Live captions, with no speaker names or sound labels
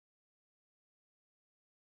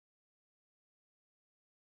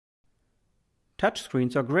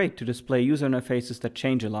Touchscreens are great to display user interfaces that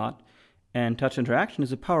change a lot, and touch interaction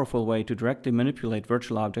is a powerful way to directly manipulate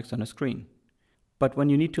virtual objects on a screen. But when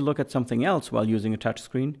you need to look at something else while using a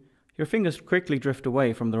touchscreen, your fingers quickly drift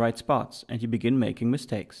away from the right spots and you begin making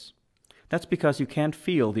mistakes. That's because you can't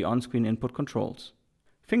feel the on-screen input controls.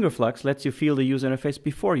 FingerFlux lets you feel the user interface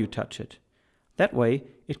before you touch it. That way,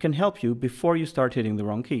 it can help you before you start hitting the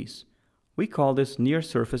wrong keys. We call this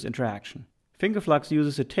near-surface interaction. FingerFlux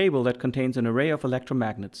uses a table that contains an array of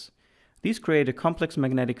electromagnets. These create a complex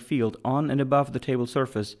magnetic field on and above the table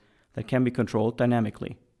surface that can be controlled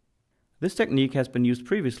dynamically. This technique has been used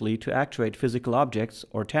previously to actuate physical objects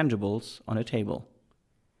or tangibles on a table.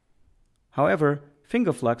 However,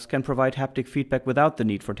 FingerFlux can provide haptic feedback without the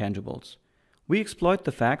need for tangibles. We exploit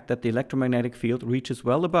the fact that the electromagnetic field reaches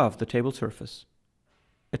well above the table surface.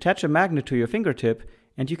 Attach a magnet to your fingertip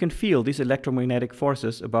and you can feel these electromagnetic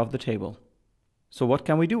forces above the table. So what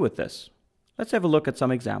can we do with this? Let's have a look at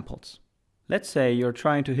some examples. Let's say you're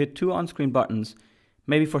trying to hit two on-screen buttons,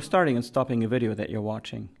 maybe for starting and stopping a video that you're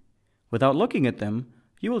watching. Without looking at them,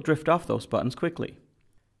 you will drift off those buttons quickly.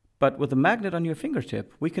 But with a magnet on your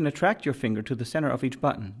fingertip, we can attract your finger to the center of each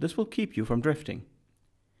button. This will keep you from drifting.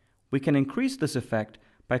 We can increase this effect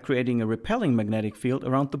by creating a repelling magnetic field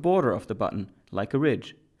around the border of the button, like a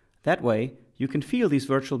ridge. That way, you can feel these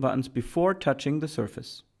virtual buttons before touching the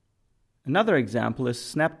surface. Another example is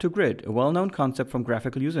snap to grid, a well-known concept from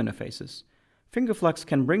graphical user interfaces. FingerFlux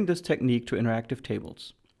can bring this technique to interactive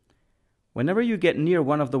tables. Whenever you get near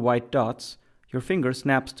one of the white dots, your finger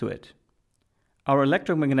snaps to it. Our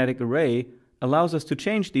electromagnetic array allows us to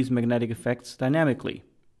change these magnetic effects dynamically.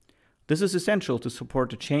 This is essential to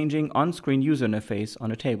support a changing on-screen user interface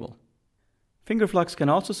on a table. FingerFlux can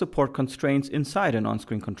also support constraints inside an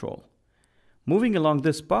on-screen control. Moving along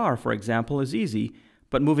this bar, for example, is easy,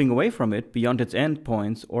 but moving away from it beyond its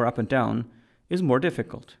endpoints or up and down is more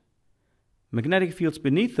difficult. Magnetic fields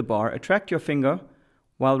beneath the bar attract your finger,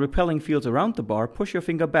 while repelling fields around the bar push your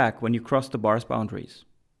finger back when you cross the bar's boundaries.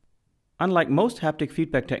 Unlike most haptic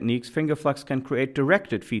feedback techniques, FingerFlux can create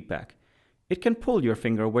directed feedback. It can pull your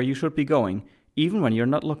finger where you should be going, even when you're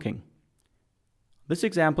not looking. This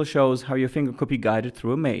example shows how your finger could be guided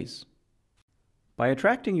through a maze. By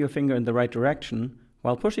attracting your finger in the right direction,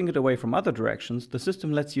 while pushing it away from other directions, the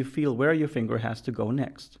system lets you feel where your finger has to go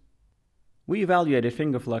next. We evaluated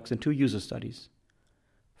FingerFlux in 2 user studies.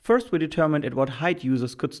 First, we determined at what height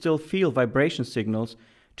users could still feel vibration signals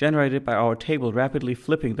generated by our table rapidly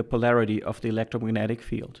flipping the polarity of the electromagnetic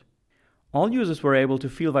field. All users were able to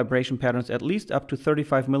feel vibration patterns at least up to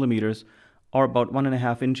 35 millimeters or about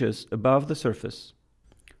 1.5 inches above the surface.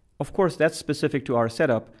 Of course, that's specific to our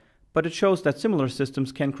setup, but it shows that similar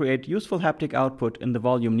systems can create useful haptic output in the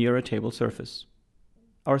volume near a table surface.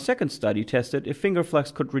 Our second study tested if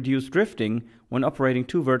FingerFlux could reduce drifting when operating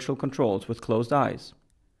 2 virtual controls with closed eyes.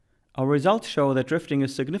 Our results show that drifting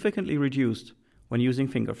is significantly reduced when using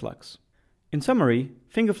FingerFlux. In summary,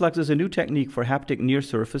 FingerFlux is a new technique for haptic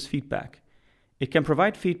near-surface feedback. It can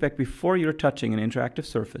provide feedback before you're touching an interactive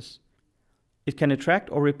surface. It can attract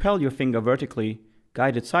or repel your finger vertically,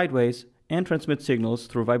 guide it sideways, and transmit signals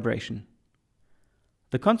through vibration.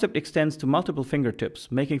 The concept extends to multiple fingertips,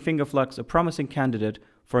 making FingerFlux a promising candidate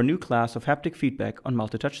for a new class of haptic feedback on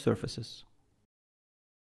multi-touch surfaces.